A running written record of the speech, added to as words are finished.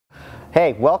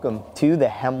Hey, welcome to the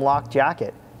Hemlock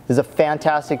Jacket. This is a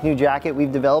fantastic new jacket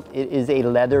we've developed. It is a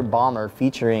leather bomber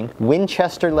featuring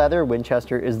Winchester leather.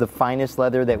 Winchester is the finest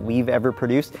leather that we've ever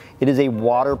produced. It is a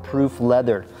waterproof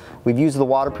leather. We've used the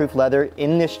waterproof leather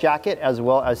in this jacket as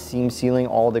well as seam sealing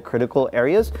all the critical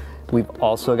areas. We've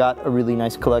also got a really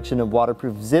nice collection of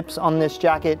waterproof zips on this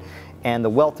jacket, and the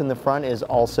welt in the front is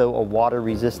also a water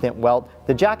resistant welt.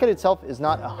 The jacket itself is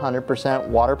not 100%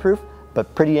 waterproof,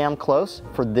 but pretty damn close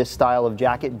for this style of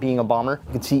jacket being a bomber.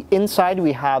 You can see inside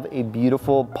we have a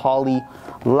beautiful poly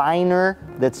liner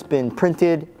that's been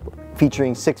printed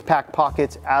featuring 6-pack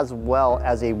pockets as well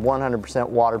as a 100%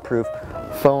 waterproof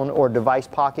phone or device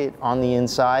pocket on the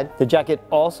inside. The jacket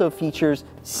also features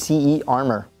CE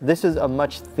armor. This is a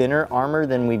much thinner armor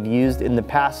than we've used in the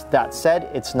past. That said,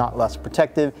 it's not less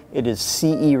protective. It is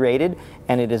CE rated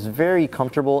and it is very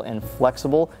comfortable and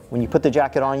flexible. When you put the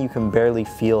jacket on, you can barely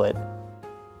feel it.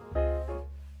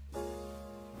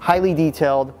 Highly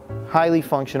detailed, highly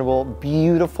functional,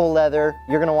 beautiful leather.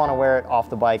 You're gonna wanna wear it off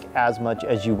the bike as much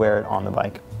as you wear it on the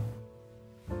bike.